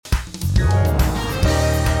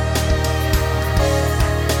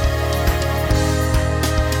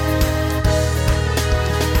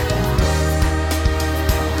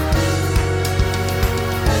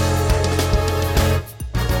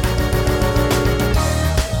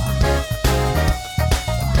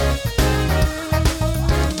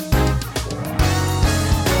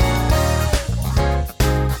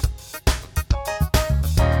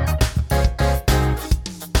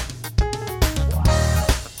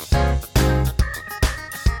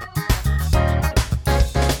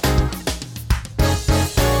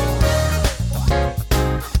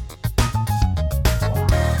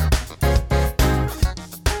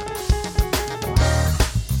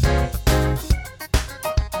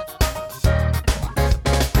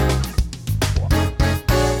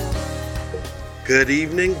Good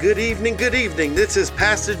evening, good evening, good evening. This is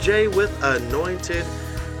Pastor Jay with Anointed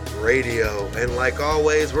Radio. And like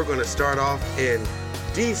always, we're going to start off in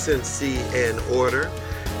decency and order.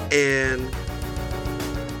 And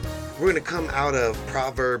we're going to come out of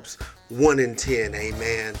Proverbs 1 and 10.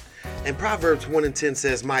 Amen. And Proverbs 1 and 10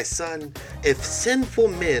 says, "My son, if sinful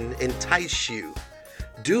men entice you,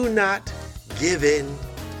 do not give in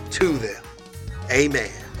to them."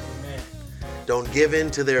 Amen. Don't give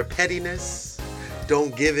in to their pettiness.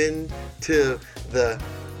 Don't give in to the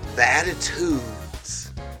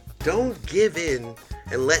attitudes. Don't give in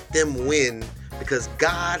and let them win, because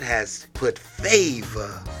God has put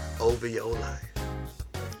favor over your life.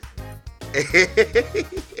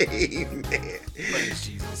 Amen. Praise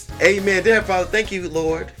Jesus. Amen. Dear Father, thank you,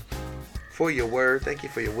 Lord, for your word. Thank you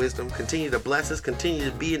for your wisdom. Continue to bless us. Continue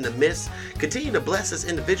to be in the midst. Continue to bless us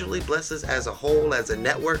individually. Bless us as a whole, as a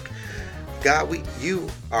network. God, you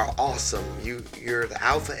are awesome. You're the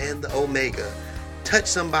Alpha and the Omega. Touch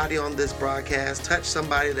somebody on this broadcast. Touch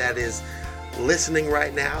somebody that is listening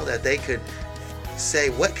right now, that they could say,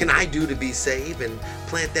 what can I do to be saved? And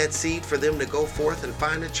plant that seed for them to go forth and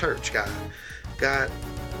find a church, God. God,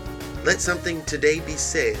 let something today be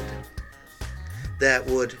said that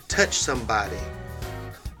would touch somebody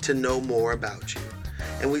to know more about you.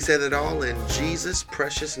 And we say that all in Jesus'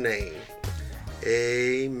 precious name.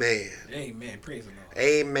 Amen. Amen. Praise the Lord.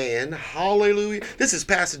 Amen. Hallelujah. This is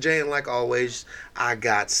Pastor Jay, and like always, I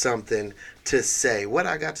got something to say. What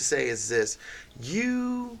I got to say is this.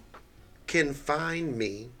 You can find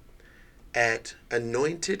me at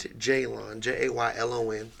Anointed Jaylon,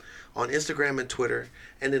 Jaylon, on Instagram and Twitter.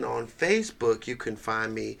 And then on Facebook, you can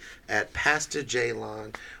find me at Pastor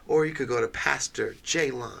Jaylon, or you could go to Pastor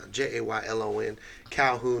Jaylon, Jaylon,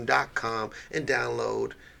 Calhoun.com, and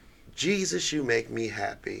download Jesus, You Make Me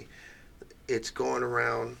Happy. It's going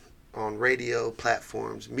around on radio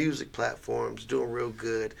platforms, music platforms, doing real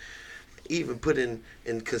good. Even put in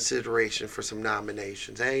consideration for some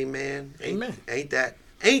nominations. Amen. Amen. Ain't that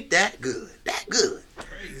good? That good.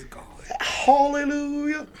 Praise God.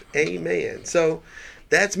 Hallelujah. Amen. So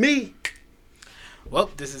that's me. Well,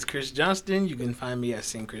 this is Chris Johnston. You can find me at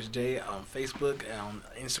Sing Chris J on Facebook and on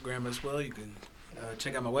Instagram as well. You can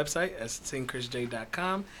check out my website at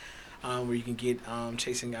singchrisj.com. Where you can get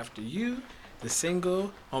Chasing After You, the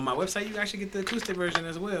single. On my website, you can actually get the acoustic version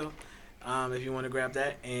as well, if you want to grab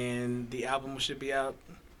that. And the album should be out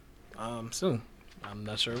soon. I'm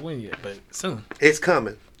not sure when yet, but soon. It's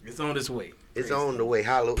coming. It's on its way. It's on the way.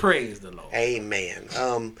 Hallelujah. Praise the Lord. Amen.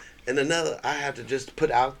 And another, I have to just put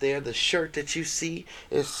out there, the shirt that you see,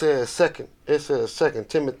 it says 2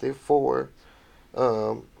 Timothy 4,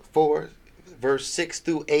 verse 6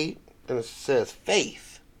 through 8, and it says faith.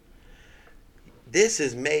 This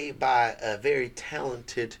is made by a very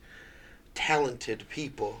talented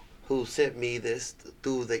people who sent me this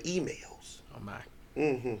through the emails. Oh my.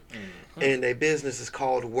 And their business is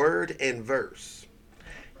called Word and Verse.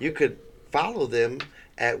 You could follow them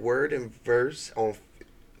at Word and Verse on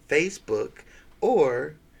Facebook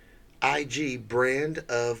or IG Brand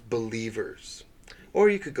of Believers. Or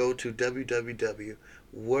you could go to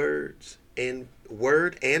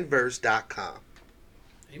www.wordandverse.com.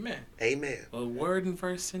 Amen. Amen. Well, Word and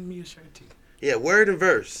Verse, send me a shirt too. Yeah, Word and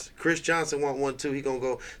Verse. Chris Johnson want one too. He gonna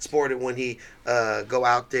go sport it when he go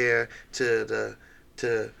out there to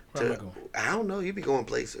Where am I going? I don't know. You be going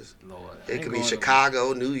places. Lord, It could be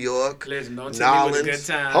Chicago, New York, Listen, don't tell me what a good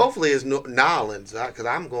time. Hopefully it's Nolans, because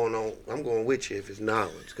I'm going with you if it's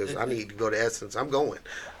Nolans, because I need to go to Essence. I'm going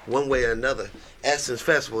one way or another. Essence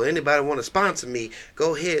Festival. Anybody want to sponsor me?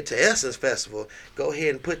 Go ahead to Essence Festival. Go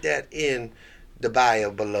ahead and put that in the bio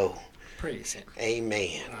below. Praise Him.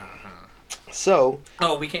 Amen. So.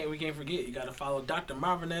 Oh, we can't forget. You got to follow Dr.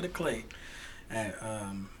 Marvinetta Clay. At,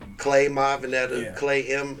 Clay Marvinetta, yeah. Clay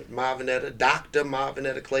M. Marvinetta,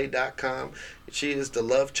 drmarvinettaclay.com. She is the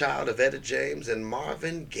love child of Etta James and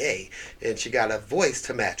Marvin Gaye, and she got a voice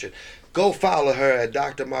to match it. Go follow her at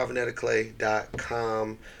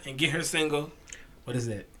drmarvinettaclay.com. And get her single. What is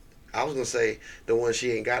that? I was going to say the one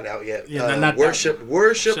she ain't got out yet. Yeah, not worship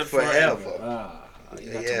forever. forever.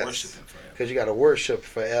 You got to worship Him forever. Because you got to worship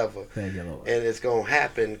forever. Thank you, Lord. And it's going to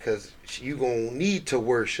happen because you going to need to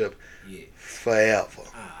worship forever.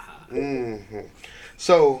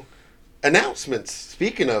 So, announcements.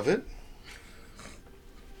 Speaking of it.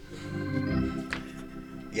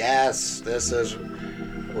 Yes, this is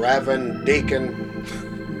Reverend Deacon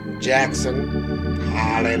Jackson.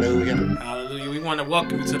 Hallelujah. Hallelujah. We want to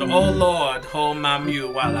welcome you to the Oh Lord, Hold My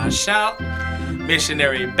Mule While I Shout.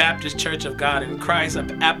 Missionary Baptist Church of God in Christ of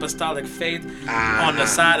Apostolic Faith on the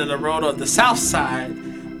side of the road, on the south side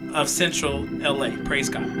of Central LA. Praise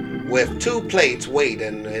God. With 2 plates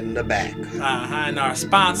waiting in the back. And our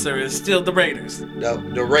sponsor is still the Raiders.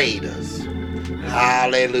 The Raiders.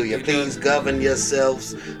 Hallelujah. Please govern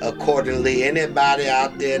yourselves accordingly. Anybody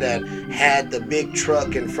out there that had the big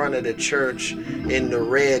truck in front of the church in the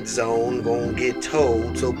red zone gonna get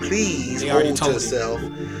towed. So please hold yourself.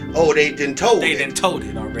 Oh, they done towed it. They done towed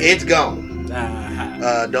it already. It's gone.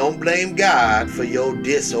 Don't blame God for your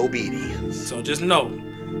disobedience. So just know,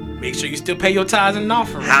 make sure you still pay your tithes and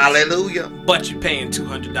offerings. Hallelujah. But you're paying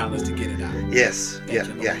 $200 to get it out. Yes. Yeah.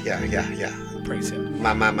 Praise Him.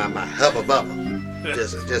 My. Hubba bubba.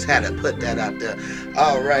 Just had to put that out there.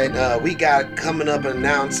 All right, we got coming up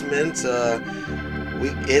announcements.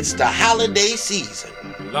 It's the holiday season.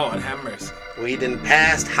 Lord have mercy. We done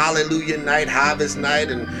passed Hallelujah Night, Harvest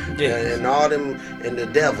Night, and all them and the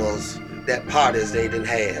devils that parties they done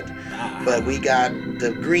had. But we got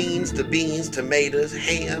the greens, the beans, tomatoes,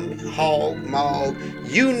 ham, hog, mog,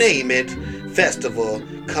 you name it, festival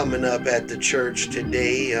coming up at the church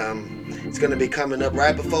today. It's going to be coming up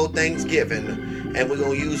right before Thanksgiving. And we're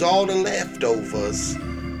going to use all the leftovers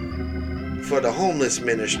for the homeless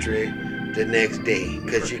ministry the next day.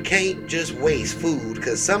 Because you can't just waste food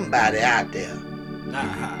because somebody out there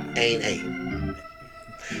ain't ate.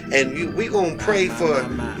 And we're going to pray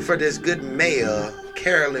for this good mayor,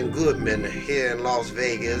 Carolyn Goodman, here in Las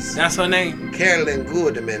Vegas. That's her name? Carolyn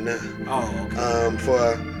Goodman. Okay.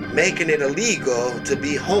 For making it illegal to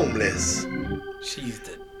be homeless. She's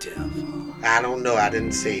the devil. I don't know. I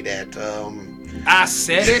didn't say that. I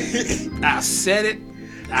said it.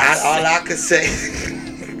 All I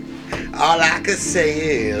could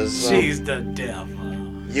say is she's the devil.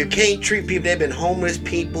 You can't treat people. They've been homeless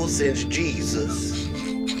people since Jesus.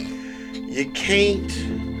 You can't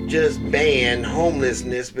just ban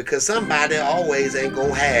homelessness because somebody always ain't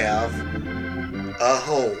gonna have a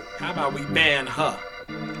home. How about we ban her?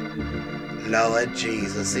 Lord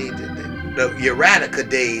Jesus. See, the erotica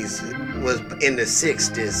days was in the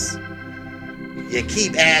 60s. You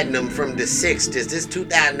keep adding them from the 60s. This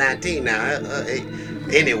 2019 now.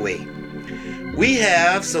 Anyway, we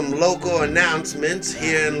have some local announcements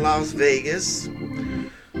here in Las Vegas.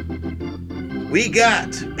 We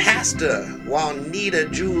got Pastor Juanita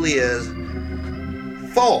Julia's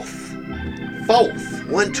fourth.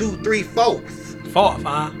 1, 2, 3, fourth. Fourth,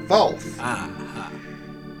 huh? Fourth.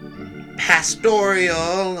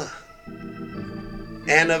 Pastoral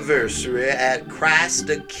anniversary at Christ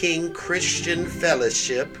the King Christian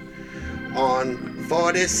Fellowship on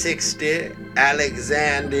 4060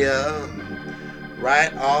 Alexandria,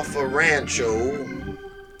 right off of Rancho.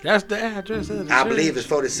 That's the address of the I church. believe it's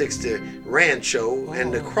 4060 Rancho,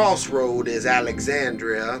 and the crossroad is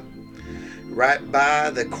Alexandria, right by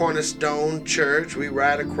the Cornerstone Church. We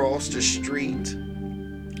right across the street,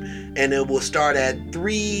 and it will start at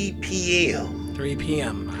 3 p.m. 3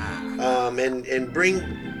 p.m. And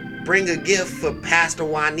bring a gift for Pastor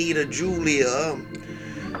Juanita Julia.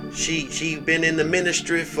 She been in the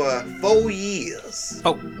ministry for 4 years.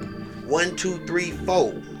 1, 2, 3,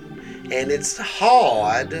 4. And it's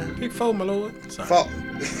hard. Big 4, my lord. Sorry.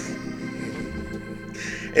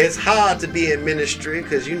 It's hard to be in ministry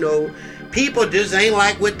because, people just ain't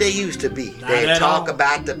like what they used to be. They talk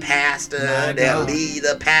about the pastor, they'll lead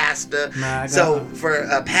the pastor. So for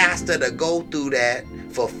a pastor to go through that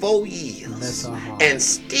for 4 years and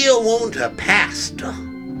still want to pastor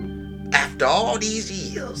after all these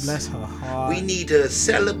years, bless her heart. We need to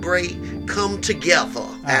celebrate, come together,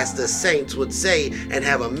 as the saints would say, and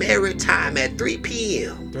have a merry time at 3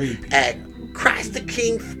 p.m. At Christ the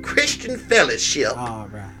King Christian Fellowship. All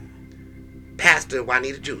right. Pastor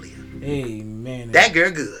Juanita Julia. Amen. That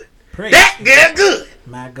girl good. Praise that girl good.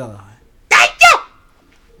 My God. Thank you.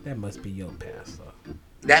 That must be your pastor.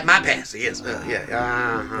 That my pastor, yes. You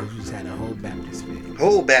just had a whole Baptist fit.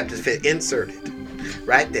 Whole Baptist fit inserted.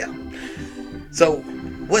 Right there. So,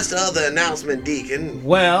 what's the other announcement, Deacon?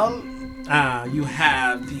 Well, you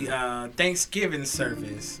have the Thanksgiving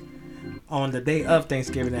service on the day of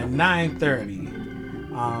Thanksgiving at 9:30.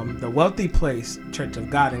 The Wealthy Place Church of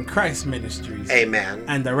God in Christ Ministries. Amen.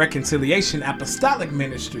 And the Reconciliation Apostolic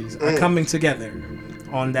Ministries are coming together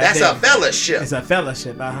on that That's day. A fellowship. It's a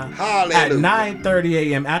fellowship, Hallelujah. At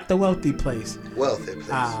 9:30 a.m. at the Wealthy Place. Wealthy Place.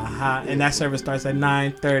 And that service starts at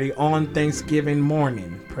 9:30 on Thanksgiving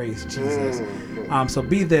morning. Praise Jesus. So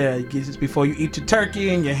be there just before you eat your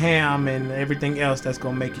turkey and your ham and everything else that's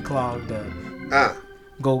gonna make you clogged up.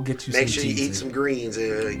 Go get you Make some sure you Jesus. eat some greens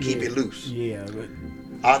and keep it loose. Yeah.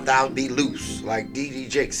 Art thou be loose, like D.D.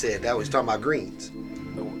 Jake said. That was talking about greens.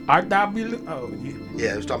 Art thou be loose? Oh, yeah.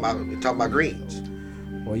 Yeah, it was talking about greens.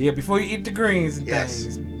 Well, yeah, before you eat the greens and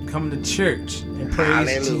things, come to church and praise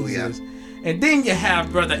Hallelujah. Jesus. And then you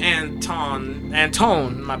have Brother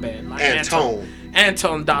Antone, my bad.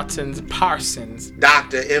 Anton Dotson Parsons.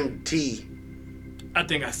 Dr. M.T. I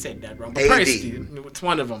think I said that wrong. But AD. praise you. It's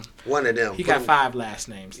one of them. One of them. He got 5 last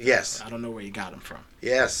names. Yes. I don't know where he got them from.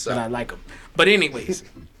 Yes. But I like him. But anyways,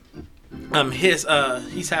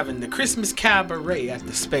 he's having the Christmas cabaret at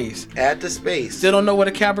the Space. At the Space. Still don't know what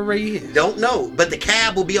a cabaret is. Don't know, but the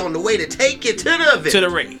cab will be on the way to take you to the event. To the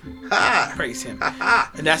Ray. Ha. Praise him. Ha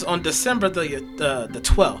ha. And that's on December the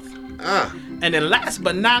 12th. And then last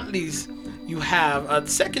but not least, you have a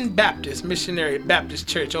Second Baptist Missionary Baptist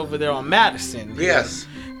Church over there on Madison. Yes.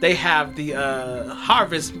 They have the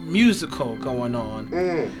Harvest musical going on.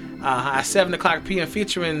 At 7:00 p.m.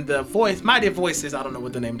 featuring the Mighty Voices. I don't know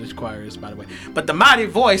what the name of this choir is, by the way. But the Mighty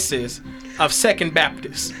Voices of Second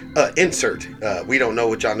Baptist. Insert. We don't know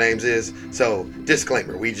what y'all names is. So,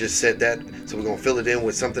 disclaimer. We just said that. So, we're going to fill it in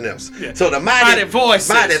with something else. Yeah. So, the Mighty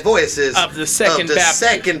Voices of the Second Baptist.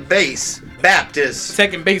 Second Base Baptist.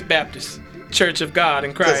 Second Base Baptist Church of God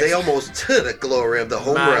in Christ. Because they almost to the glory of the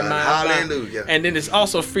home run. Hallelujah. And then it's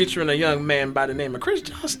also featuring a young man by the name of Chris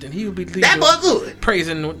Johnston. He will be leading that boy good.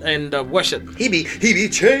 praising and worship. He be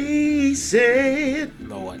chasing.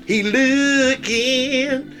 Lord. He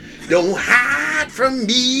looking. Don't hide from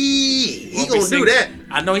me. He gonna do that.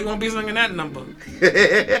 I know he won't be singing that number.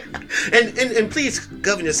 and please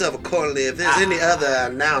govern yourself accordingly. If there's any other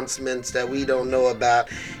announcements that we don't know about,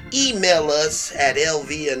 email us at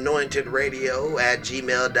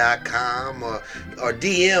lvanointedradio@gmail.com or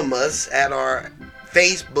DM us at our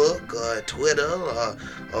Facebook or Twitter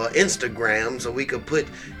or Instagram so we could put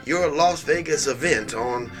your Las Vegas event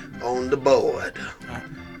on the board.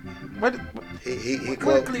 What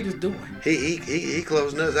Cletus doing? He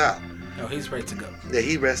closing us out. Oh, he's ready to go. Yeah,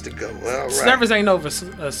 he ready to go. Well, all right. Service ain't over,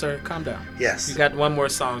 sir. Calm down. Yes. You got one more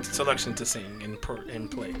song selection to sing and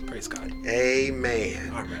play. Praise God.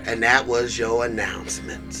 Amen. All right. And that was your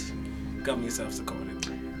announcement. Govern yourselves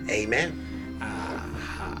accordingly. Amen.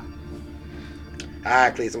 All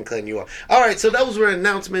right, please, I'm cutting you off. All right, so those were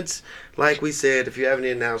announcements. Like we said, if you have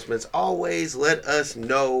any announcements, always let us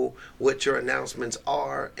know what your announcements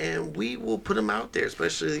are, and we will put them out there,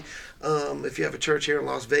 especially if you have a church here in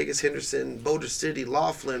Las Vegas, Henderson, Boulder City,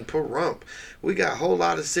 Laughlin, Pahrump. We got a whole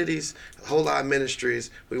lot of cities, a whole lot of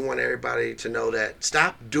ministries. We want everybody to know that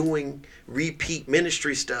stop doing repeat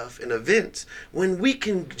ministry stuff and events when we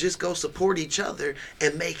can just go support each other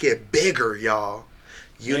and make it bigger, y'all.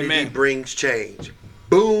 Unity Amen. brings change.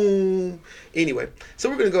 Boom. Anyway, so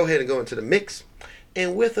we're going to go ahead and go into the mix.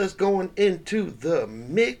 And with us going into the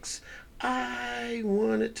mix, I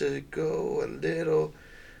wanted to go a little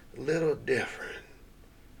different.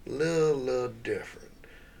 Little different.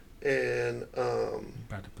 And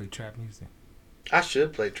About to play trap music? I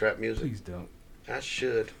should play trap music. Please don't. I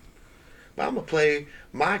should. But I'm going to play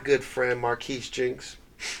my good friend Marquise Jinks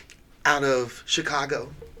out of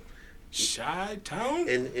Chicago. Chi-Town?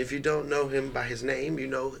 And if you don't know him by his name, you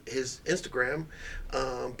know his Instagram,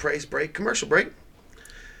 Praise Break, Commercial Break.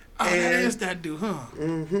 Oh, that is that dude, huh?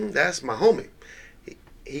 That's my homie.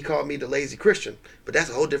 He called me the lazy Christian, but that's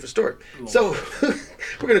a whole different story. Lord. So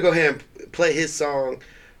we're going to go ahead and play his song,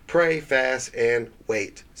 Pray, Fast, and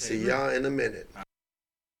Wait. See y'all in a minute.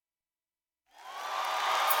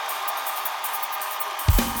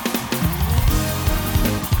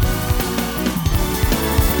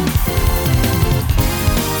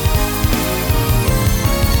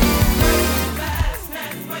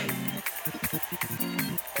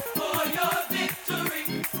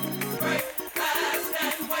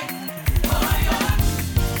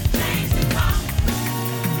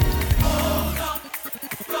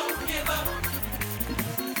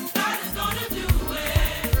 Gonna do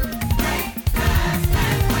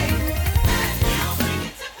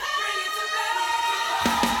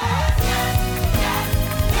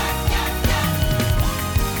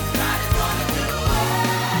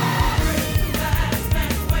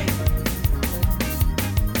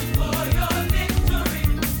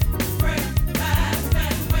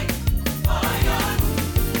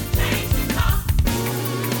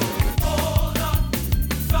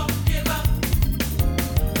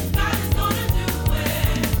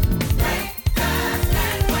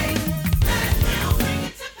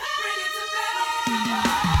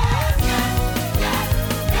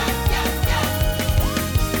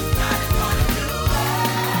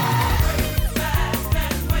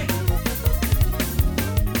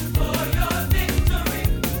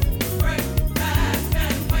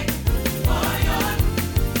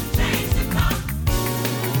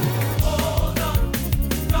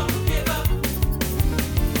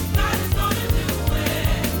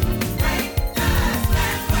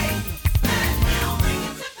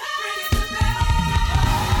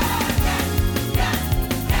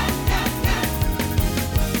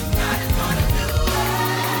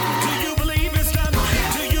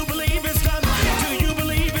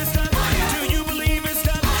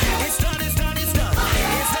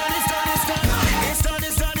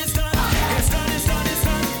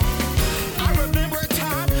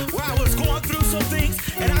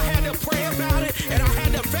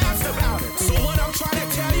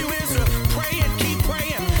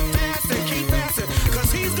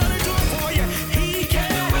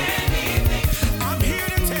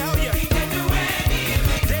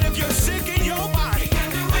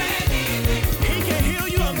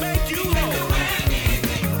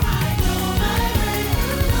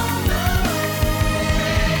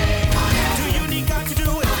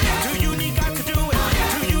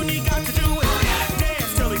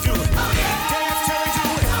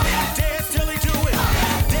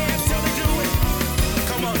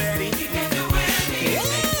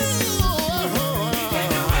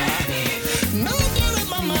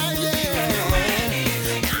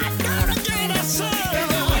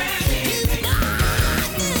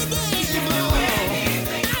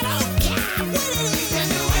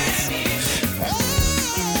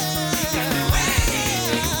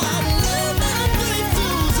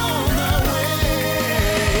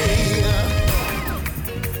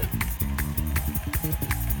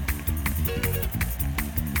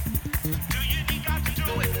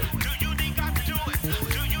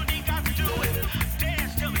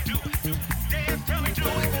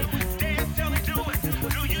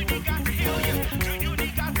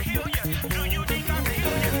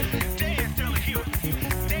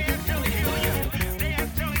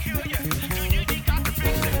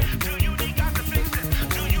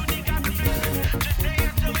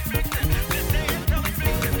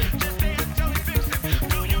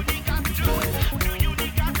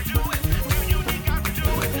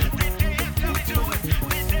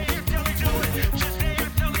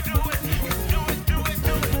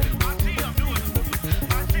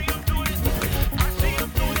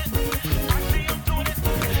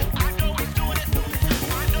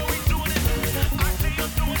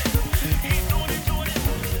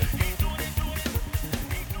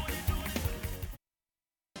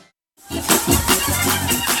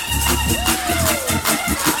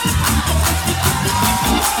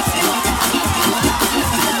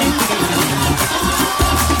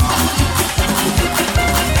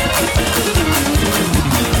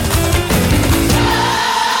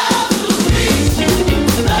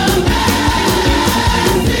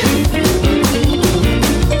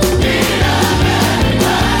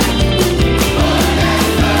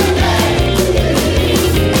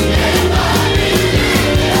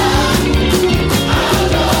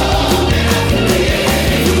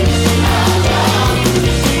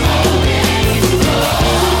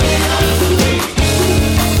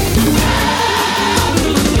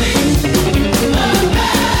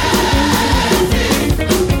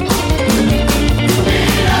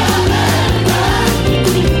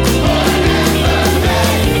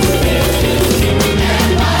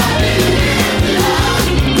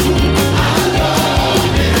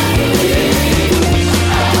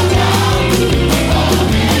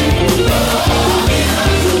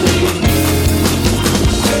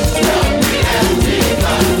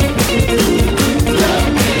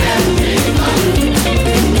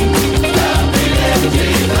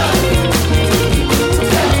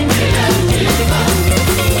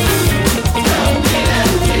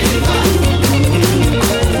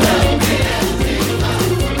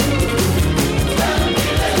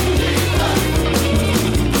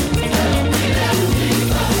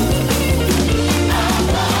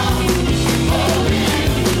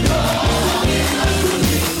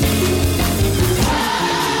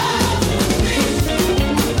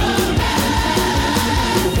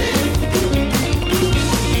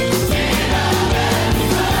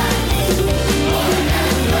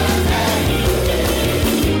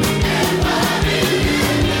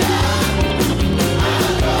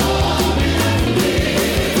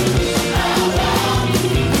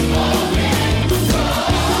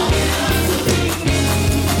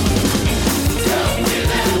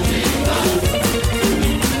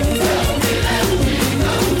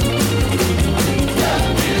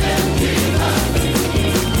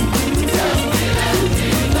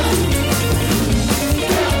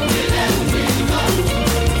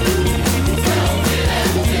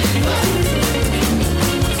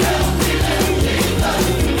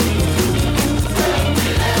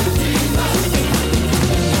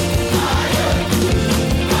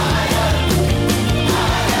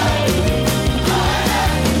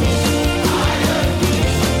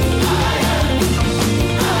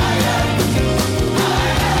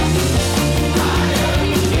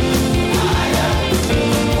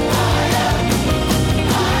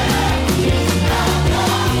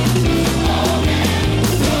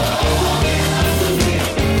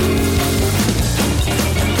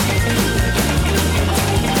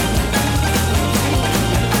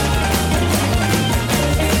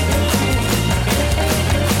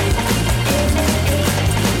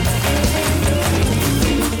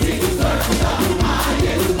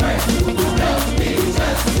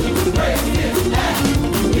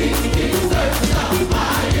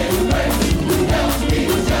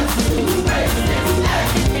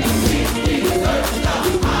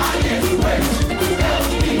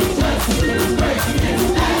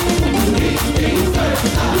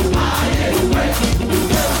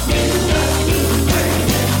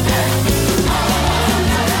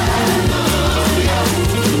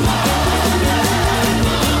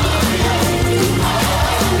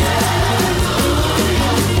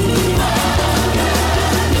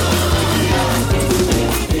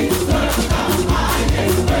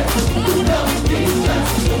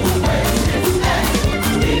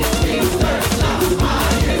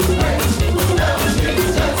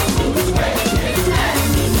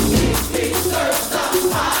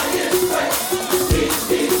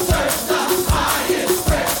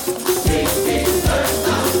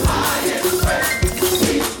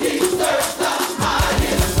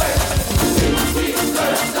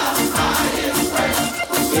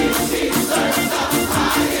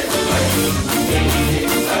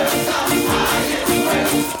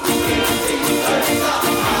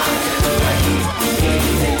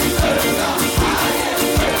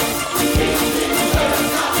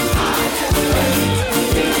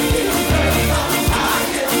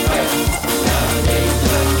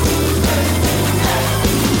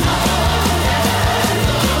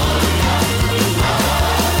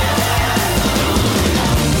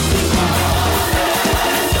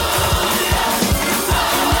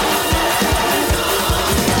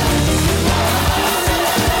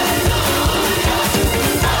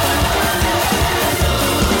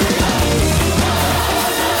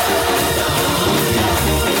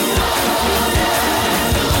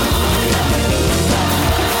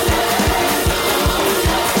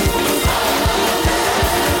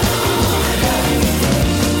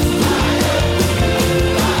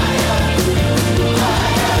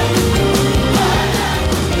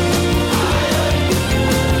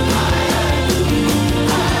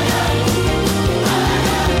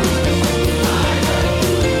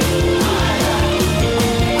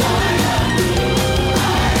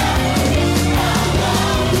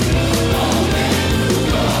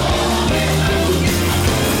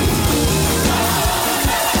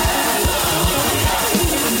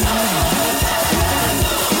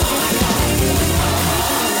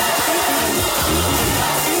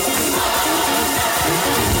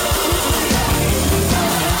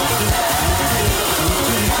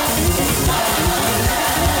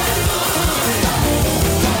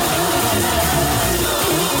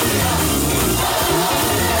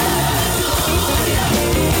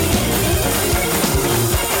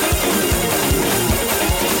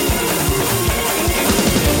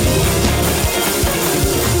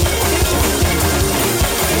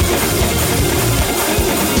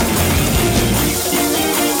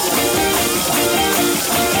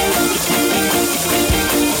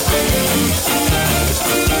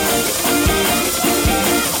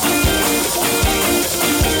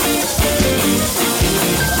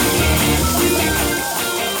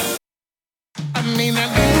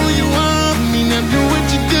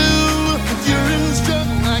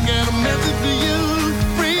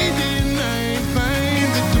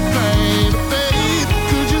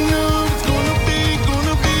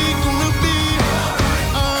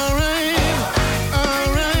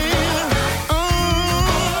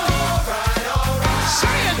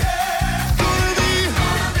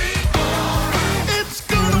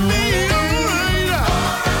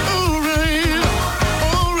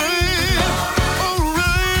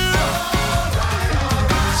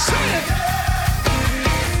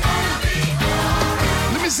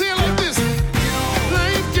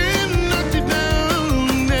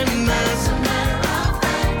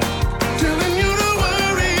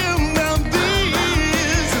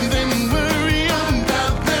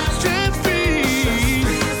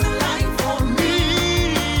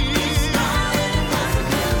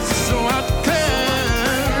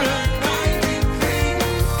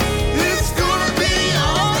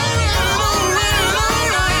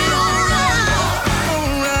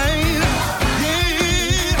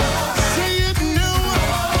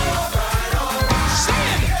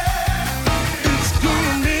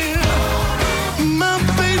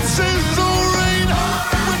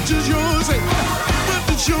does yours say? What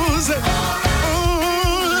does yours say?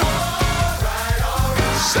 Oh,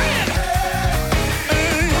 say it.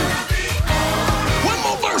 Hey. One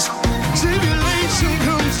more verse. Tribulation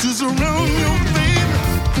comes to surround your faith.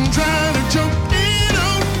 Try to jump in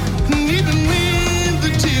on, even when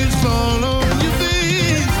the tears fall on your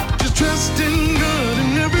face. Just trust in God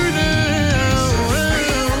and every day.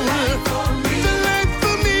 The life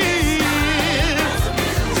for me.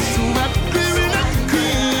 So I pray and I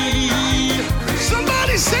agree.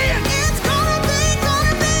 Somebody say it. It's gonna be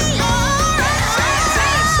alright. Say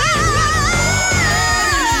it.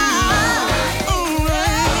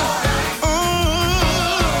 Alright. Oh.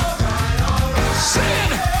 Say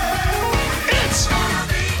it. It's gonna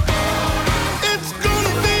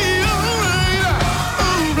be alright.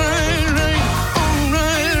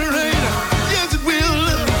 Alright. Yes, it will.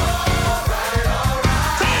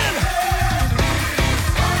 Say it.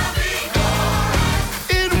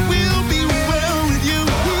 It will be well with you.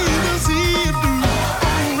 We will see it through.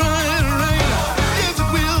 Alright. Yes, it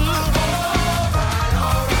will.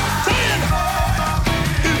 Say it.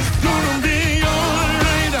 It's gonna be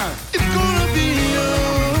alright. It's gonna be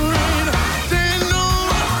alright. Stand on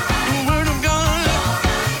the word of God.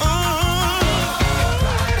 Oh,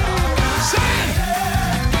 say it.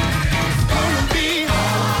 It's gonna be.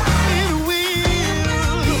 It will.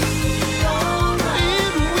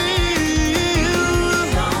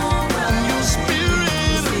 Your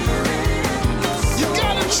spirit. You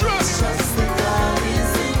gotta trust.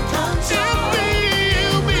 It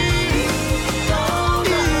will be.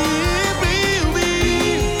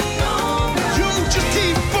 You just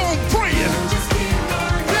keep on praying.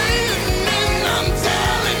 And I'm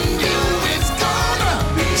telling you, it's gonna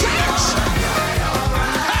change.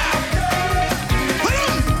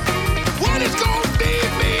 What it's gonna be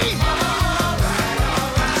me?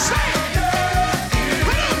 Say it.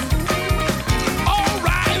 All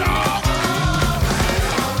right.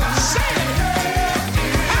 Say it.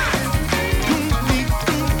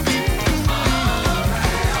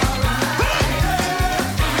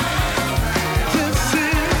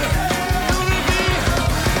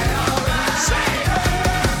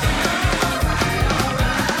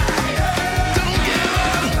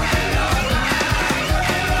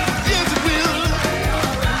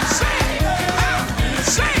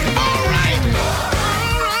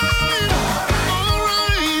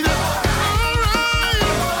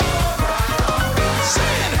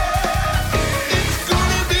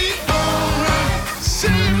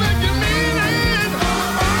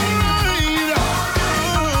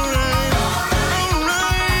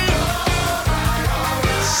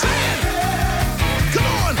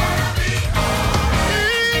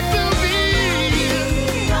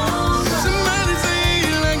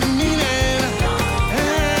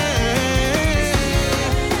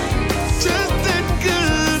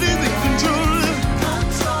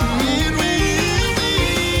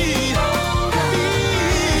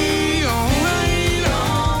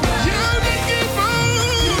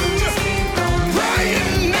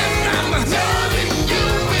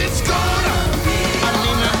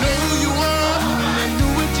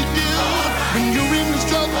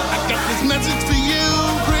 Message for you,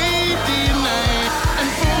 pray day and night,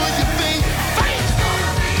 and for your faith,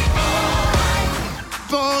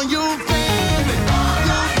 for your family,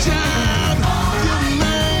 your job, your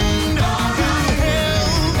mind, your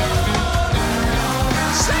health.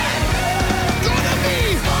 Say, gonna be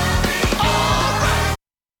alright.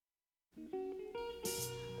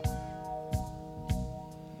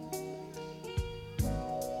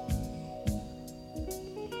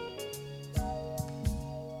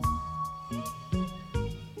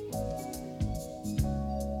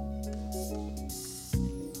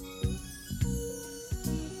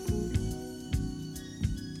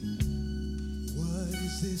 What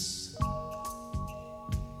is this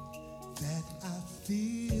that I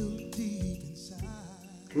feel deep inside?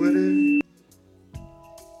 Whatever.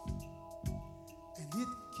 And it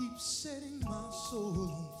keeps setting my soul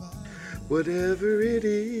on fire. Whatever it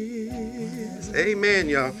is. Amen,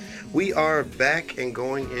 y'all. We are back and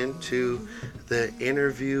going into the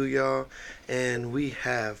interview, y'all. And we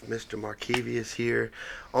have Mr. Markevius here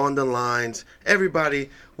on the lines. Everybody,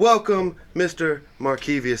 welcome Mr.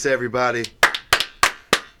 Markevius, everybody.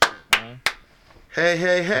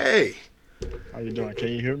 Hey. How you doing? Can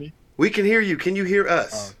you hear me? We can hear you. Can you hear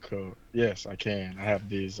us? Oh, cool. Yes, I can. I have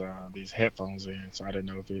these headphones in, so I didn't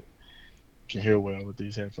know if it can hear well with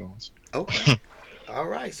these headphones. Okay. All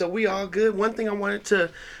right. So we all good. One thing I wanted to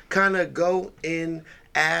kind of go in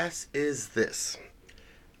as is this.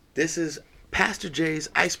 This is Pastor Jay's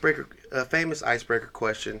icebreaker, famous icebreaker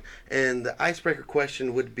question, and the icebreaker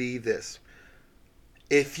question would be this: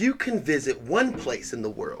 if you can visit one place in the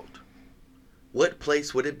world, what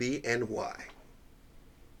place would it be and why?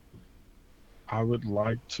 I would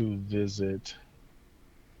like to visit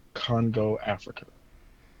Congo, Africa.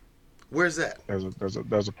 Where's that?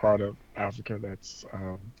 There's a part of Africa that's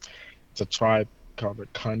it's a tribe called the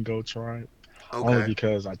Congo tribe. Only Okay.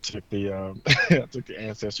 because I took the I took the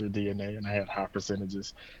ancestry DNA and I had high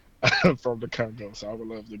percentages from the Congo, so I would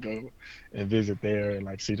love to go and visit there and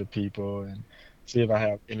like see the people and see if I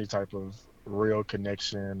have any type of real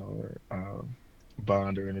connection or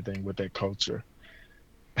bond or anything with that culture.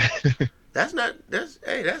 That's not. That's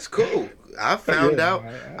hey. That's cool. I found Yeah, out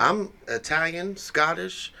I'm Italian,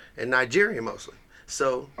 Scottish, and Nigerian mostly.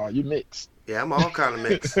 So oh, you mixed. yeah, I'm all kind of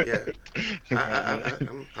mixed. Yeah, Nah,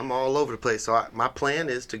 I'm all over the place. So my plan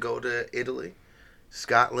is to go to Italy,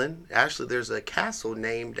 Scotland. Actually, there's a castle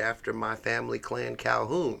named after my family clan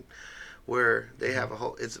Calhoun, where they have a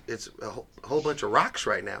whole. It's a whole bunch of rocks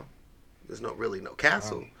right now. There's no really no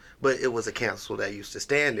castle, um, but it was a castle that used to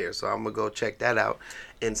stand there. So I'm gonna go check that out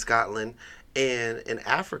in Scotland. And in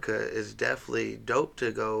Africa is definitely dope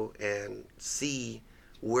to go and see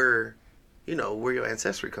where where your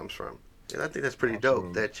ancestry comes from. And I think that's pretty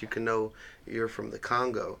dope absolutely. that you can know you're from the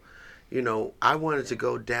Congo. I wanted to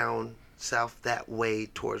go down south that way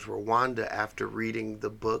towards Rwanda after reading the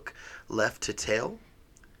book Left to Tell.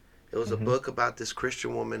 It was a Hmm. book about this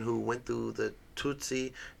Christian woman who went through the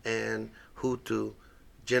Tutsi and Hutu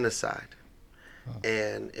genocide,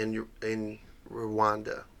 and in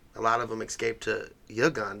Rwanda, a lot of them escaped to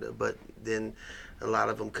Uganda, but then a lot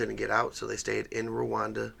of them couldn't get out, so they stayed in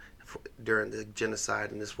Rwanda during the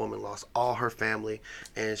genocide. And this woman lost all her family,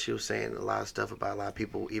 and she was saying a lot of stuff about a lot of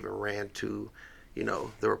people even ran to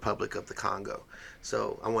the Republic of the Congo.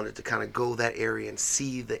 So I wanted to kind of go that area and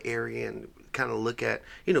see the area and kind of look at,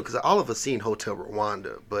 because all of us seen Hotel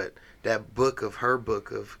Rwanda, but that book of,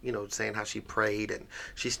 saying how she prayed and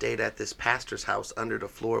she stayed at this pastor's house under the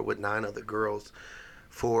floor with 9 other girls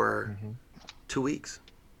for Hmm. 2 weeks.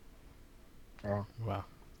 Oh, Wow.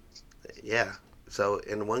 Yeah. So,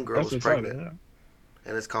 and one girl that's was exciting. pregnant, Yeah,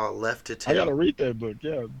 and it's called Left to I gotta Tell. read that book.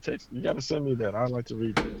 Yeah, you gotta send me that. I'd like to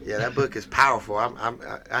read Yeah, that book is powerful. I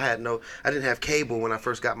didn't have cable when I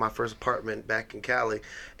first got my first apartment back in Cali,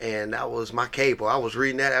 and that was my cable. I was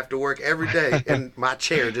reading that after work every day that. in my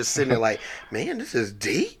chair, just sitting there like, man, this is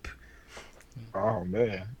deep. Oh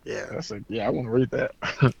man, Yeah. yeah. I want to read that.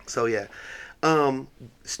 So yeah. Um,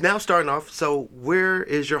 Now starting off. So where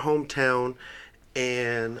is your hometown,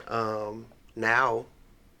 and now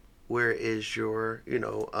where is your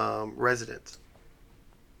residence?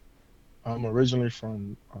 I'm originally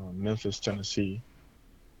from Memphis, Tennessee.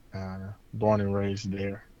 Born and raised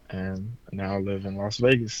there, and now live in Las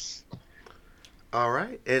Vegas. All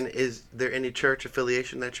right. And is there any church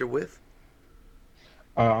affiliation that you're with?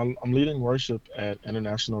 I'm leading worship at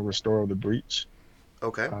International Restore of the Breach.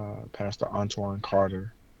 Okay. Pastor Antoine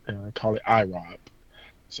Carter. Call it IROB.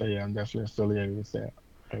 So yeah, I'm definitely affiliated with that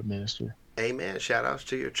ministry. Amen. Shout outs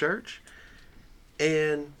to your church.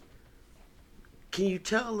 And can you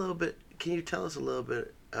tell us a little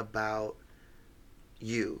bit about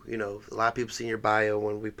you? A lot of people see your bio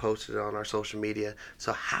when we posted it on our social media.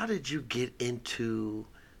 So how did you get into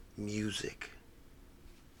music?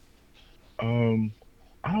 Um,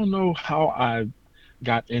 I don't know how I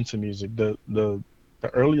got into music. The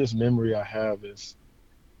earliest memory I have is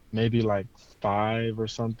maybe like 5 or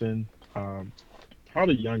something. Um,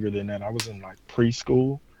 Probably younger than that. I was in like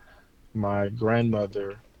preschool. My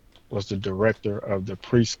grandmother was the director of the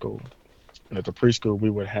preschool. And at the preschool, we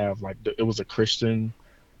would have like it was a Christian.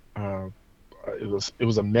 Uh, it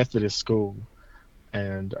was a Methodist school,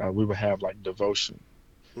 and we would have like devotion.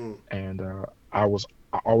 Hmm. And I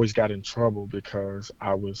always got in trouble because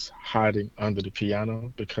I was hiding under the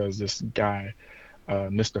piano because this guy,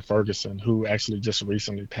 Mr. Ferguson, who actually just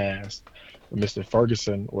recently passed, Mr.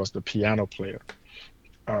 Ferguson was the piano player.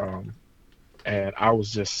 Um, and I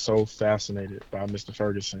was just so fascinated by Mr.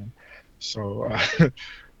 Ferguson. So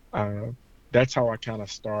uh, that's how I kind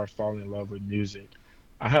of started falling in love with music.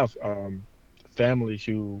 I have family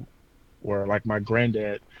who were like my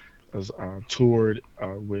granddad was toured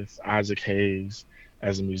with Isaac Hayes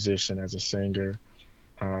as a musician, as a singer.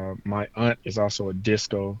 My aunt is also a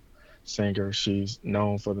disco singer. She's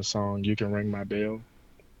known for the song "You Can Ring My Bell,"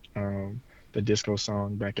 um, the disco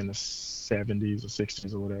song back in the 70s or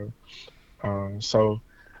 60s or whatever. So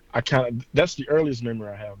I kind of that's the earliest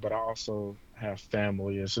memory I have, but I also have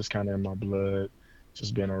family. It's just kind of in my blood,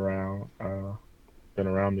 just been around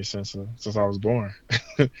been around me since I was born.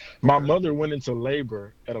 My Okay. mother went into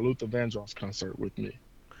labor at a Luther Vandross concert with me.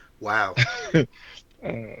 Wow.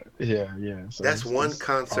 Yeah, yeah. So That's one it's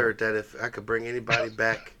concert that if I could bring anybody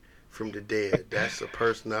back from the dead, that's the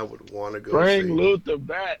person I would want to go bring see. Luther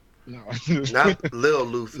back. No, Not Lil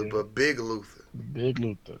Luther, yeah, but Big Luther. big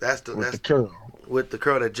Luther with the That's curl. with the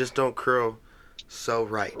curl that just don't curl so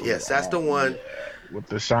right. Yes, that's the Oh one. yeah, with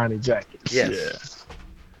the shiny jackets. Yeah, Yes,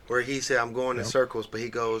 where he said I'm going in yep. circles, but he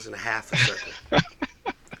goes in a half a circle.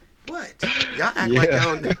 What? Y'all act like Yeah,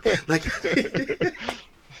 y'all like.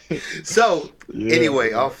 So yeah,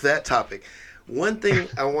 anyway, yeah. off that topic, one thing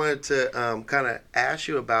I wanted to kind of ask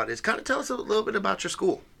you about is kind of tell us a little bit about your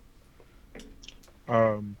school.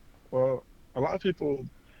 Um, well, a lot of people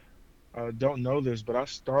don't know this, but I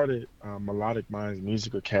started Melodic Minds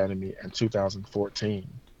Music Academy in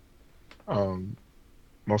 2014. Um,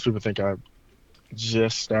 most people think I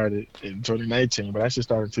just started in 2019, but I actually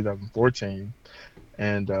started in 2014.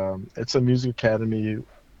 And it's a music academy.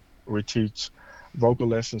 We teach vocal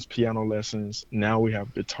lessons, piano lessons. Now we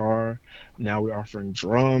have guitar. Now we're offering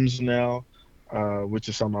drums now, which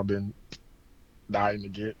is something I've been dying to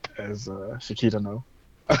get, as Shakita know.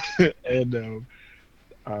 And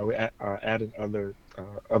we added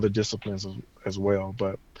other disciplines as well.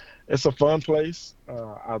 But it's a fun place.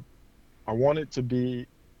 I want it to be.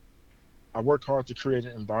 I work hard to create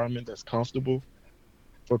an environment that's comfortable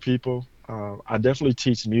for people. I definitely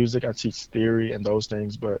teach music. I teach theory and those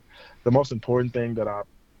things. But the most important thing that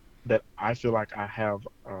I feel like I have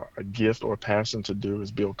a gift or a passion to do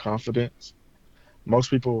is build confidence. Most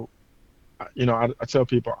people, I tell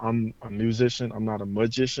people I'm a musician. I'm not a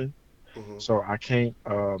magician. Hmm. So I can't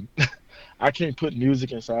I can't put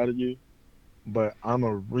music inside of you, but I'm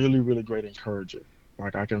a really, really great encourager.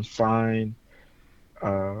 Like I can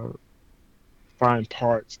uh find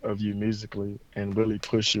parts of you musically and really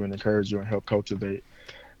push you and encourage you and help cultivate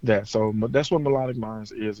that. So that's what Melodic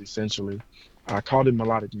Minds is essentially. I called it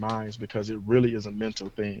Melodic Minds because it really is a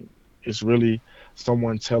mental thing. It's really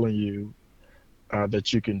someone telling you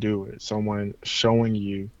that you can do it. Someone showing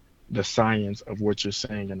you the science of what you're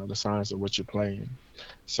saying and the science of what you're playing.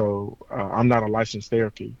 So I'm not a licensed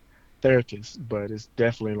therapist, but it's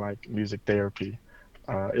definitely like music therapy.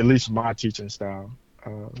 At least my teaching style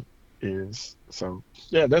is. So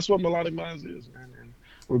yeah, that's what Melodic Minds is, man. And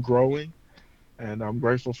we're growing, and I'm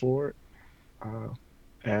grateful for it. Uh,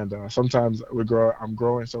 and sometimes I'm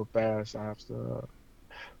growing so fast. I have to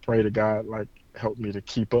pray to God, like, help me to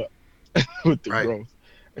keep up with the Right. growth,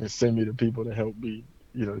 and send me the people to help me,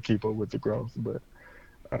 to keep up with the growth. But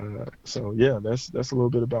so yeah, that's a little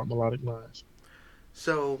bit about Melodic Minds.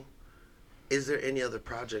 So, is there any other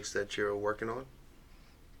projects that you're working on?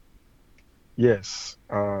 Yes,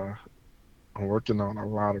 I'm working on a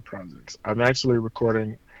lot of projects. I'm actually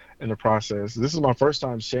recording in the process. This is my first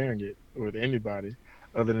time sharing it with anybody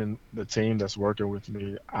other than the team that's working with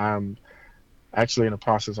me. I'm actually in the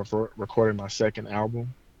process of recording my second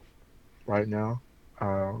album right now.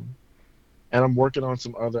 Um, and I'm working on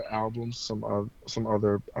some other albums, some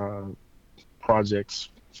other projects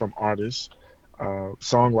from artists.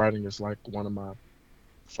 Songwriting is like one of my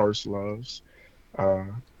first loves. Uh,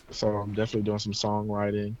 so I'm definitely doing some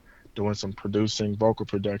songwriting, doing some producing. Vocal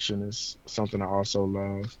production is something I also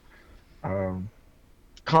love. Um,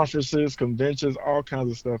 Conferences, conventions, all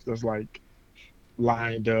kinds of stuff that's like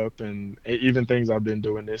lined up, and even things I've been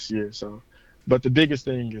doing this year. So, but the biggest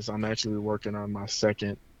thing is I'm actually working on my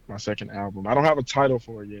second album. I don't have a title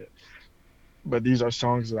for it yet, but these are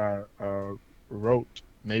songs that I wrote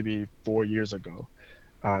maybe 4 years ago,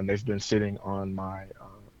 and they've been sitting on my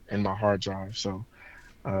in my hard drive. So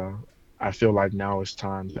uh, I feel like now it's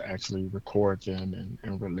time to actually record them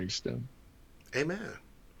and release them. Amen.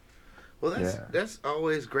 Well, Yeah, that's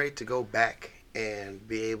always great to go back and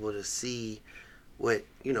be able to see what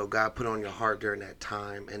God put on your heart during that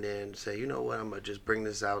time, and then say, you know what, I'm gonna just bring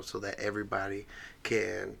this out so that everybody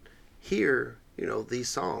can hear these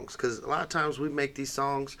songs. Because a lot of times we make these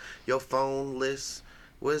songs, your phone lists.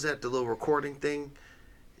 What is that? The little recording thing.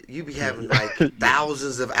 You be yeah, having like yeah.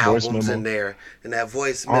 thousands of Voice albums in memo. there, and that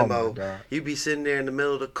voice Oh my memo. God. You be sitting there in the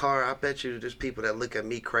middle of the car. I bet you there's people that look at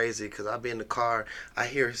me crazy because I be in the car. I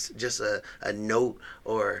hear just a note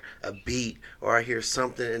or a beat, or I hear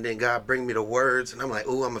something, and then God bring me the words, and I'm like,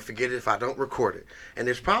 ooh, I'm gonna forget it if I don't record it. And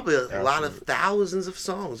there's probably a lot of Absolutely. thousands of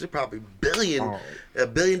songs. There's probably Oh, a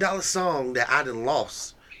 $1 billion song that I didn't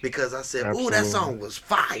lost because I said, ooh, that absolutely. song was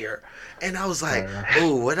fire, and I was like, Right, right,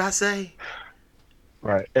 ooh, what did I say?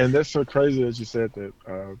 right. And that's so crazy that you said that,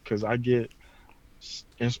 because I get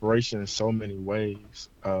inspiration in so many ways.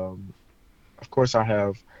 Of course, I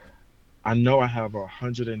have I know I have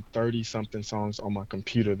 130 something songs on my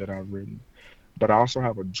computer that I've written, but I also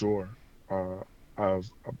have a drawer of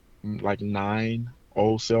like 9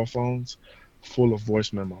 old cell phones full of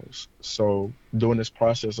voice memos. So during this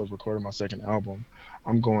process of recording my second album,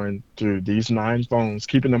 I'm going through these 9 phones,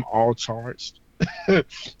 keeping them all charged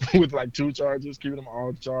with like 2 chargers, keeping them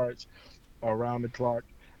all charged around the clock,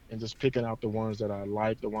 and just picking out the ones that I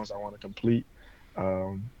like, the ones I want to complete.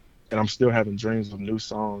 Um, and I'm still having dreams of new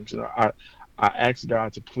songs. I asked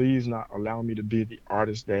God to please not allow me to be the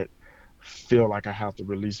artist that feel like I have to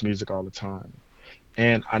release music all the time.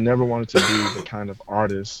 And I never wanted to be the kind of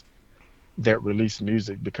artist that released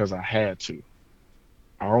music because I had to.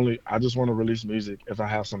 I just want to release music if I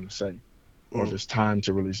have something to say or if Mm. it's time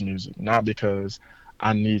to release music, not because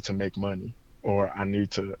I need to make money or I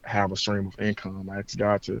need to have a stream of income. I ask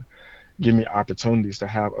God to give me opportunities to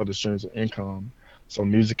have other streams of income so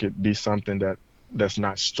music could be something that's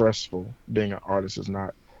not stressful. Being an artist is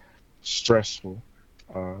not stressful.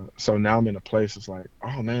 So now I'm in a place it's like,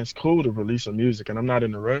 oh man, it's cool to release some music and I'm not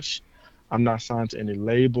in a rush. I'm not signed to any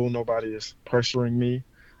label. Nobody is pressuring me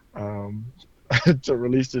um, to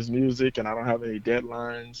release this music, and I don't have any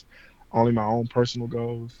deadlines, only my own personal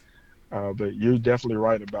goals. But you're definitely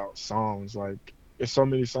right about songs. Like, it's so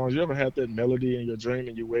many songs. You ever had that melody in your dream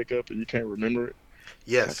and you wake up and you can't remember it?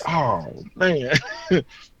 It's like, Yes. oh man,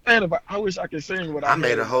 man, if I wish I could sing what I I had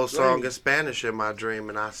made a in my whole song in dream. Spanish in my dream,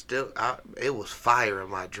 and it was fire in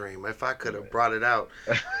my dream. If I could have brought it out,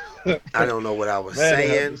 I don't know what I was Man, it saying.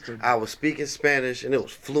 happens to me. I was speaking Spanish, and it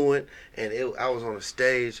was fluent, and I was on a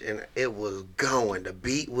stage, and it was going. The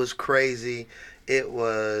beat was crazy. It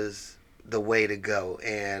was the way to go,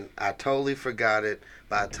 and I totally forgot it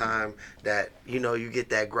by the time that you get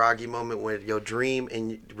that groggy moment when your dream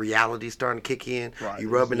and reality starting to kick in. Right. You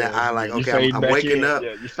rubbing that eye like, You okay, I'm, fading I'm back waking in. up.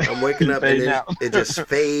 Yeah, you I'm waking you up, and fading then out. it just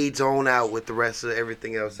fades on out with the rest of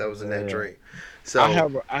everything else that was in that Man, dream. So,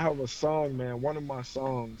 I have a song, man. One of my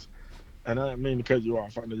songs, and I didn't mean to cut you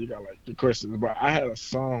off. I know you got like your questions, but I had a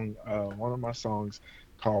song, one of my songs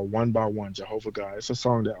called "One by One," Jehovah God. It's a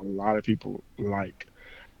song that a lot of people like.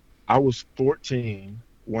 I was 14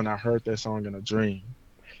 when I heard that song in a dream,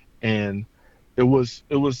 and it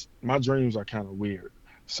was my dreams are kind of weird.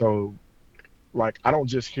 So like I don't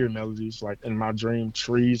just hear melodies. Like in my dream,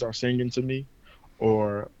 trees are singing to me,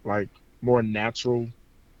 or like more natural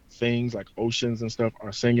things like oceans and stuff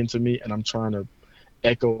are singing to me, and I'm trying to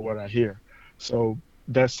echo what I hear. So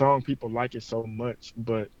that song, people like it so much,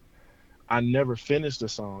 but I never finished the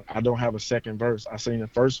song. I don't have a second verse. I sing the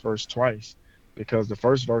first verse twice because the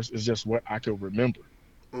first verse is just what I could remember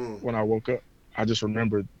mm, when I woke up. I just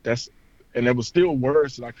remembered and there was still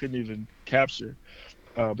words that I couldn't even capture.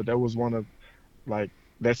 But that was one of like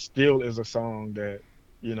that still is a song that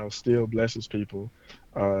still blesses people.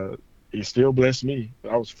 Uh, it still blessed me.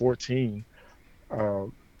 I was 14, uh,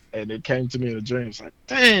 and it came to me in a dream. It's like,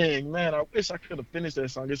 dang man, I wish I could have finished that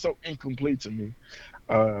song. It's so incomplete to me.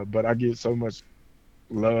 But I get so much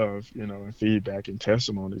love, and feedback and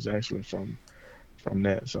testimonies actually from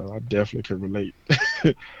that. So I definitely could relate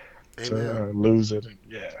amen. to lose it. And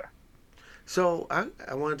yeah. So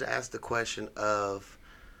I wanted to ask the question of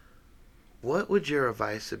what would your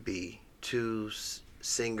advice be to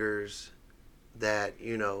singers that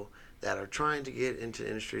that are trying to get into the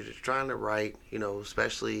industry, that's trying to write,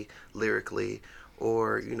 especially lyrically,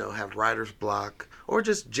 or have writer's block, or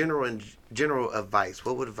just general advice.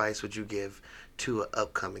 What advice would you give to an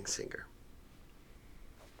upcoming singer?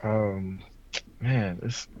 Um, Man,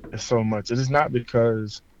 it's so much. It is not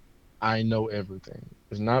because I know everything.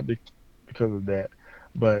 It's not because of that,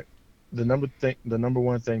 but the number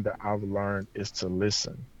one thing that I've learned is to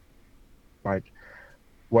listen. Like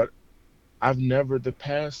what the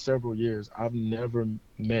past several years, I've never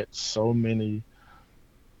met so many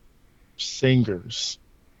singers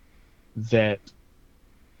that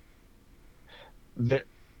that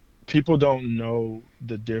people don't know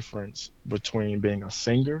the difference between being a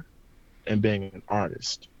singer and being an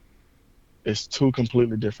artist. It's two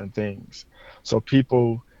completely different things. So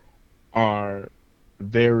people are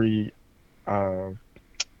very uh,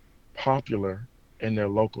 popular in their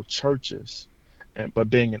local churches, but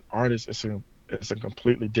being an artist is a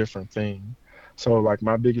completely different thing. So like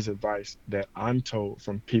my biggest advice that I'm told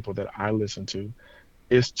from people that I listen to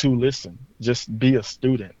is to listen. Just be a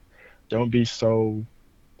student. Don't be so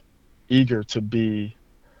eager to be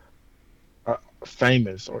uh,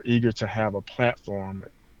 famous or eager to have a platform,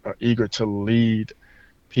 eager to lead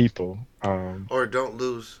people. Or don't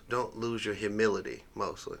lose your humility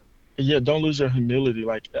mostly, Yeah, don't lose your humility.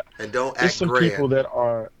 Like and don't it's act some people grand. that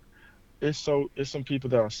are it's some people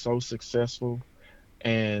that are so successful,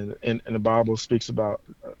 And the Bible speaks about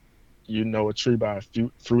a tree by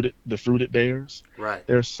the fruit it bears. Right.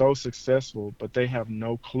 They're so successful, but they have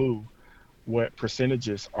no clue what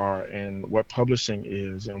percentages are and what publishing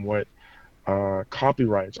is and what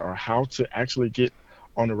copyrights are, how to actually get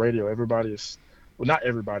on the radio. Everybody is, well, not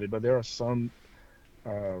everybody, but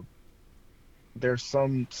uh, there's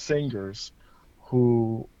some singers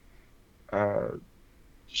who uh,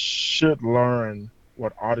 should learn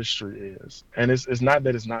what artistry is. And it's not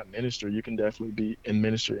that it's not ministry. You can definitely be in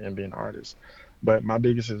ministry and be an artist. But my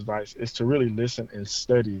biggest advice is to really listen and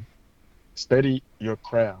study your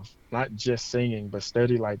craft, not just singing, but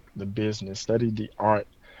study like the business, study the art,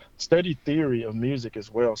 study theory of music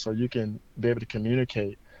as well, so you can be able to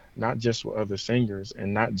communicate not just with other singers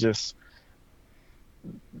and not just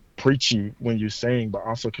preachy when you sing, but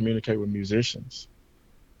also communicate with musicians.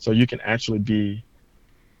 So you can actually be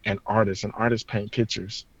an artist. An artist paint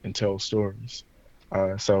pictures and tell stories.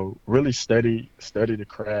 So really study the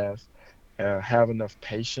craft, have enough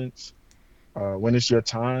patience. When it's your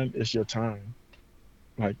time, it's your time.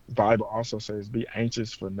 Like Bible also says, be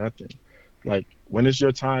anxious for nothing. Like when it's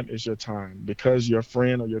your time, it's your time. Because your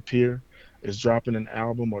friend or your peer is dropping an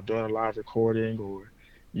album or doing a live recording, or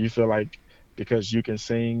you feel like because you can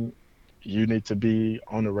sing, you need to be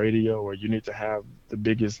on the radio or you need to have the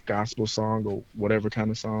biggest gospel song or whatever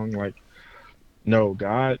kind of song. Like, no,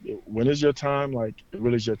 God, when is your time? Like, it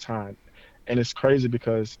really is your time. And it's crazy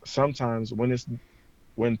because sometimes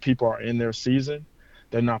when people are in their season,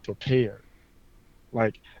 they're not prepared.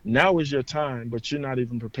 Like now is your time, but you're not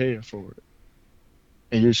even prepared for it.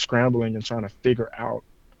 And you're scrambling and trying to figure out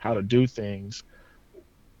how to do things.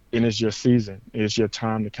 And it's your season. It's your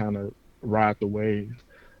time to kind of ride the wave.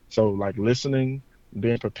 So like listening,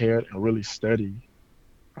 being prepared, and really study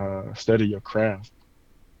your craft.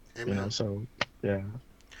 Amen. So yeah,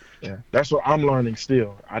 yeah. That's what I'm learning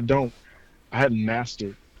still. I hadn't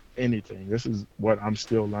mastered anything. This is what I'm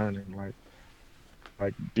still learning.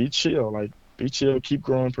 Like be chill, keep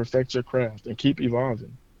growing, perfect your craft, and keep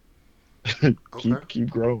evolving. Okay. Keep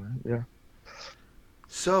growing. Yeah.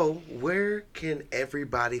 So, where can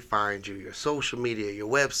everybody find you? Your social media, your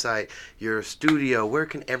website, your studio. Where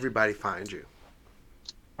can everybody find you?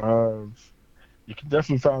 Uh, you can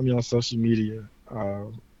definitely find me on social media.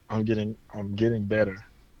 I'm getting better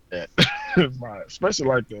at especially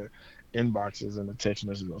like the inboxes and the text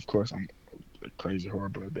messages. Of course, I'm crazy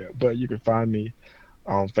horrible at that. But you can find me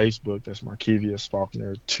on Facebook. That's Markevius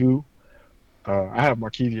Faulkner 2. I have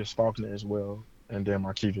Markevius Faulkner as well, and then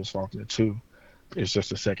Markevius Faulkner 2. It's just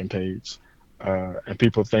the second page. And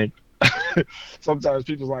people think sometimes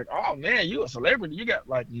people's like, oh man, you a celebrity. You got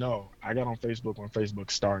like, no, I got on Facebook when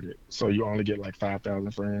Facebook started. So you only get like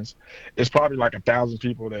 5,000 friends. It's probably like 1,000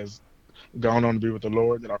 people that's gone on to be with the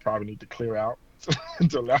Lord that I probably need to clear out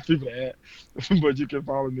to allow people to add. But you can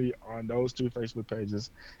follow me on those two Facebook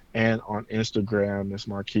pages and on Instagram. It's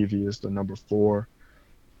Markevius, the number four,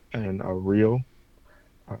 and real.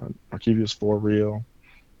 Markevius for real.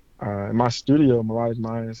 And my studio, Melodic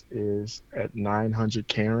Minds, is at 900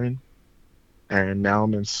 Karen, and now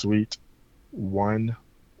I'm in Suite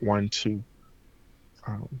 112.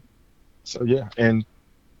 Um, so yeah, and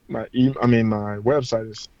my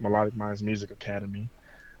website is Melodic Minds Music Academy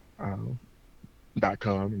um,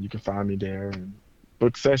 .com, and you can find me there and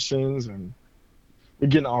book sessions, and we're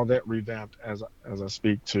getting all that revamped as I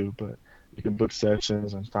speak too. But you can book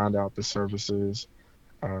sessions and find out the services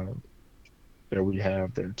uh, that we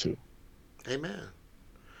have there too. Amen.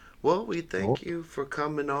 Well, we Oh, thank you for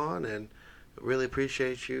coming on and really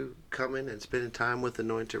appreciate you coming and spending time with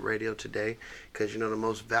Anointed Radio today because the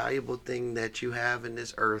most valuable thing that you have in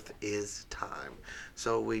this earth is time.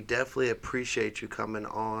 So we definitely appreciate you coming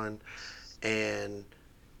on and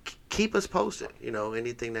keep us posted.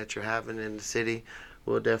 Anything that you're having in the city,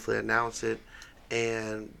 we'll definitely announce it.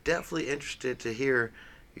 And definitely interested to hear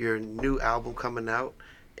your new album coming out.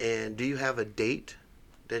 And do you have a date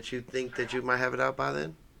that you think that you might have it out by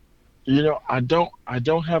then? I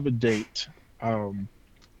don't have a date. Um,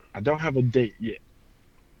 I don't have a date yet.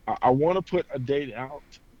 I want to put a date out,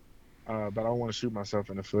 but I don't want to shoot myself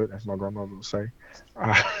in the foot, as my grandmother would say,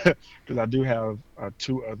 because I do have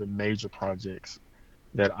two other major projects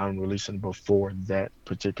that I'm releasing before that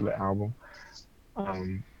particular album.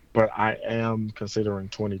 Um, but I am considering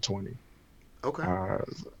 2020. Okay.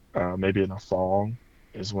 Uh, Maybe in the fall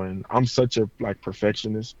is when I'm such a like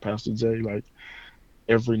perfectionist, Pastor J. Like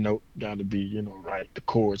every note got to be, right. The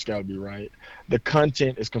chords got to be right. The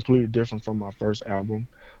content is completely different from my first album,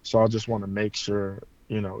 so I just want to make sure,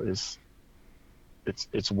 it's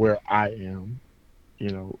where I am,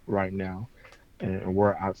 right now. and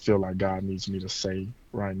where I feel like God needs me to say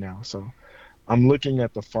right now. So I'm looking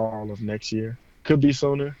at the fall of next year. Could be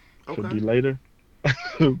sooner, could Okay. be later,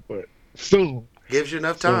 but soon, Gives you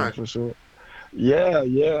enough soon time. for sure. Yeah,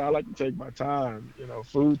 yeah. I like to take my time.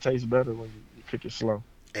 Food tastes better when you cook it slow.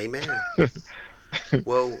 Amen.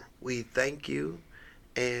 Well, we thank you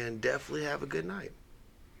and definitely have a good night.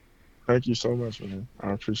 Thank you so much, man.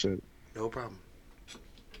 I appreciate it. No problem.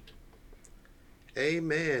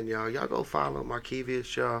 Amen, y'all. Y'all go follow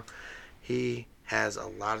Markevius, y'all. He has a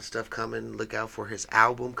lot of stuff coming. Look out for his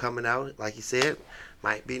album coming out. Like he said,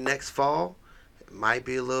 might be next fall. It might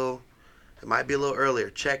be a little earlier.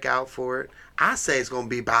 Check out for it. I say it's gonna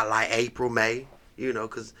be about like April, May.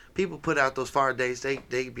 Because people put out those far dates.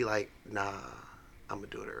 They be like, nah, I'm gonna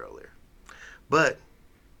do it earlier. But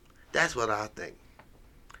that's what I think.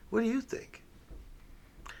 What do you think?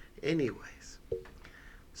 Anyways,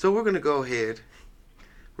 so we're gonna go ahead.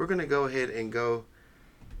 We're gonna go ahead and go.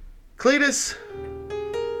 Cletus,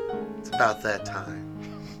 it's about that time.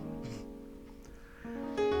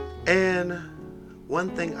 And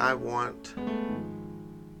one thing I want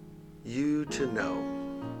you to know,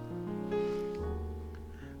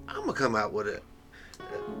 I'm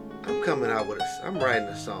writing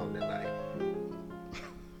a song tonight.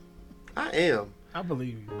 I am. I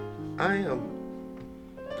believe you. I am.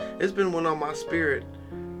 It's been one on my spirit,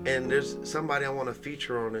 and there's somebody I want to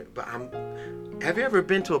feature on it. But have you ever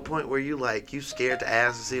been to a point where you scared to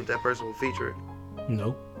ask to see if that person will feature it?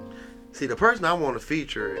 No. See, the person I want to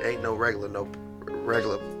feature ain't no regular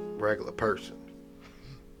person.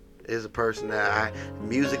 It's a person that I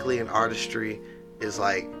musically and artistry is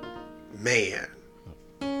like, man.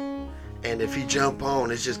 And if he jump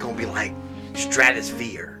on, it's just gonna be like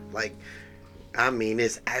stratosphere.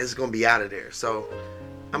 It's gonna be out of there. So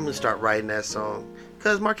I'm gonna start writing that song.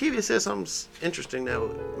 Cause Markevius said something interesting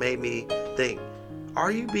that made me think,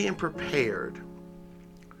 are you being prepared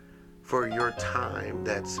for your time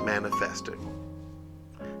that's manifesting?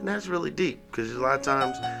 And that's really deep, because a lot of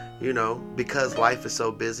times, because life is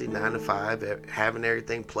so busy, 9 to 5, having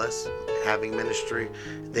everything plus having ministry,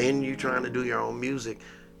 then you trying to do your own music,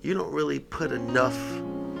 you don't really put enough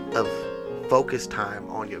of focus time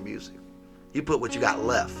on your music. You put what you got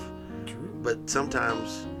left. True. But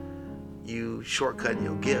sometimes you shortcutting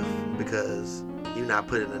your gift because you're not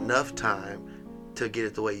putting enough time to get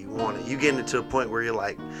it the way you want it. You getting it to a point where you're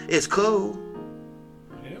like, it's cool,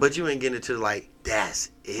 but you ain't getting it to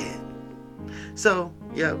that's it. So,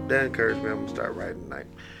 yeah, that encouraged me. I'm going to start writing tonight.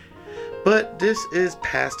 But this is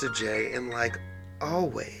Pastor Jay, and like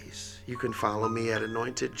always, you can follow me at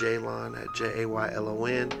Anointed Jaylon at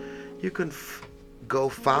Jaylon. You can go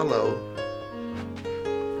follow.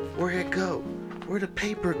 Where'd it go? Where'd the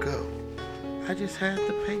paper go? I just had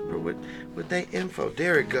the paper with that info.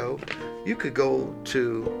 There it go. You could go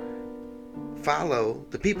to follow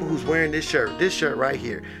the people who's wearing this shirt right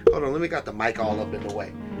here. Hold on, let me got the mic all up in the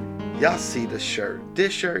way. Y'all see the shirt.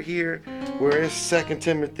 This shirt here, where it's 2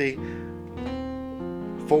 Timothy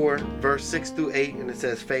 4, verse 6 through 8, and it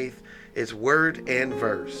says faith. It's Word and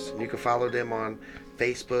Verse. You can follow them on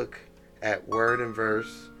Facebook at Word and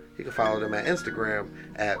Verse. You can follow them at Instagram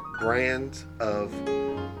at Brands of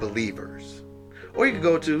Believers. Or you can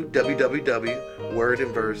go to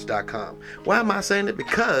www.wordandverse.com. Why am I saying it?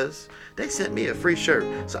 Because they sent me a free shirt.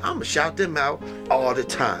 So I'm going to shout them out all the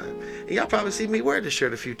time. And y'all probably see me wear this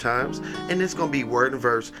shirt a few times. And it's going to be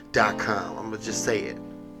wordandverse.com. I'm going to just say it.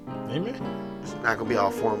 Amen. It's not going to be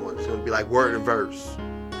all formal. It's going to be like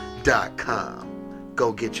wordandverse.com.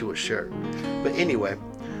 Go get you a shirt. But anyway,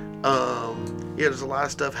 there's a lot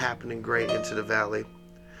of stuff happening great into the Valley.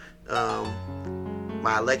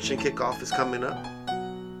 My election kickoff is coming up.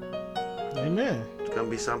 Amen. It's going to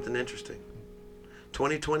be something interesting.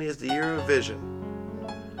 2020 is the year of vision.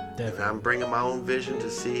 Definitely. And I'm bringing my own vision to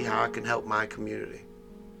see how I can help my community.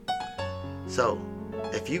 So,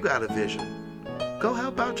 if you got a vision, go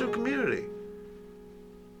help out your community.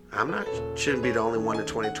 Shouldn't be the only one in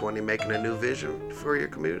 2020 making a new vision for your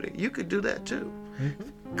community. You could do that too.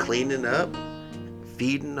 Mm-hmm. Cleaning up,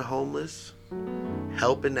 feeding the homeless,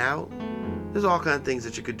 helping out. There's all kinds of things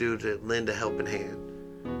that you could do to lend a helping hand.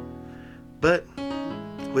 But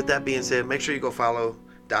with that being said, make sure you go follow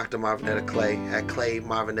Dr. Marvinetta Clay at Clay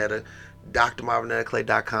Marvinetta,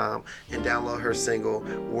 drmarvinettaclay.com, and download her single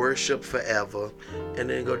Worship Forever. And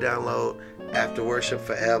then go download, after Worship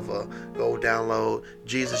Forever, go download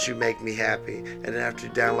Jesus You Make Me Happy. And then after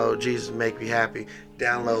you download Jesus Make Me Happy,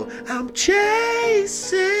 download I'm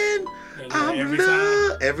Chasing I'm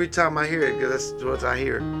Love. Every time I hear it, because that's what I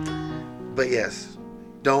hear. But yes,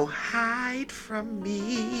 Don't hide from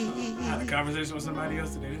me. I had a conversation with somebody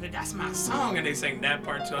else today. They said, that's my song. And they sang that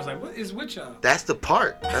part too. I was like, what is with y'all? That's the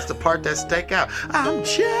part. That's the part that stick out. I'm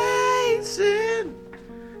chasing.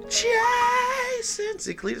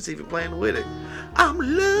 See, Cletus even playing with it. I'm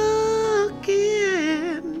looking.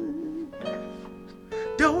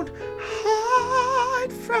 Don't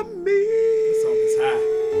hide from me. The song is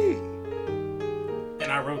high.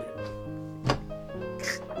 And I wrote it.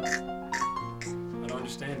 I don't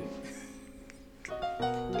understand it.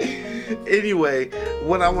 Anyway,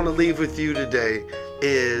 what I want to leave with you today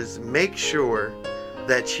is make sure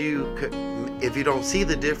that if you don't see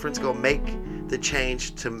the difference, go make the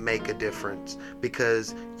change to make a difference,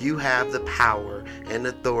 because you have the power and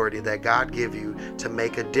authority that God give you to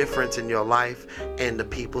make a difference in your life and the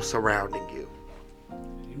people surrounding you.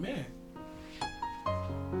 Amen.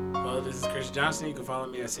 Well, this is Chris Johnson. You can follow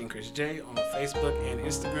me at SingChrisJ on Facebook and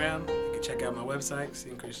Instagram. You can check out my website,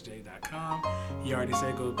 singchrisj.com. He already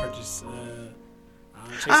said go purchase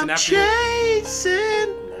Chasing I'm After You.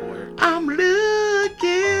 chasing, Lord. I'm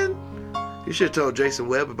looking. You should have told Jason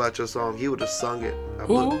Webb about your song. He would have sung it.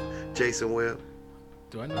 Who? Jason Webb.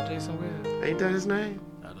 Do I know Jason Webb? Ain't that his name?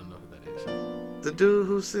 I don't know who that is. The dude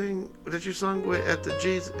who that you sung with at the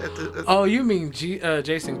G's Oh, you mean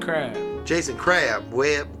Jason Crab? Jason Crab,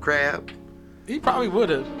 Crab. He probably would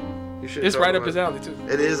have. You should. It's right up his alley too.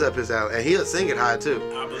 It is up his alley, and he'll sing it high too.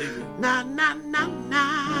 I believe it. Na na na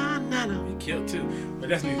na na na. He killed too. But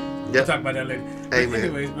that's me. We'll Yep. talk about that later. Amen.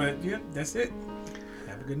 Anyways, but yeah, that's it.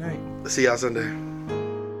 Have a good night. See y'all Sunday.